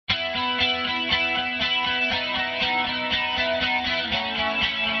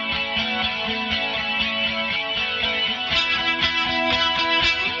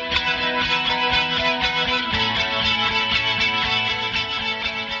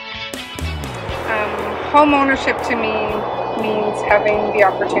Home ownership to me means having the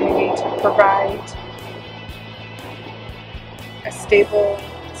opportunity to provide a stable,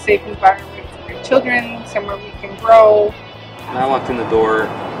 safe environment for your children, somewhere we can grow. When I walked in the door,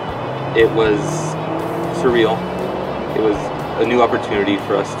 it was surreal. It was a new opportunity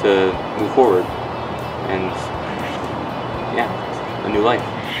for us to move forward and, yeah, a new life.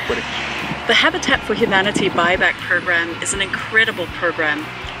 The Habitat for Humanity buyback program is an incredible program.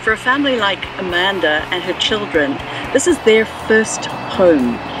 For a family like Amanda and her children, this is their first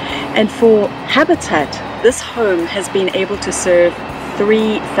home. And for Habitat, this home has been able to serve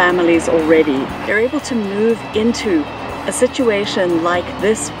 3 families already. They're able to move into a situation like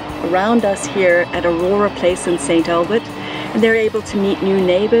this around us here at Aurora Place in St. Albert, and they're able to meet new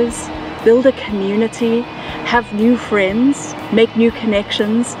neighbors, build a community, have new friends, make new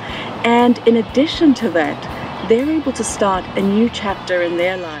connections, and in addition to that, they're able to start a new chapter in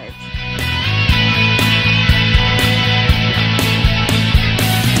their lives.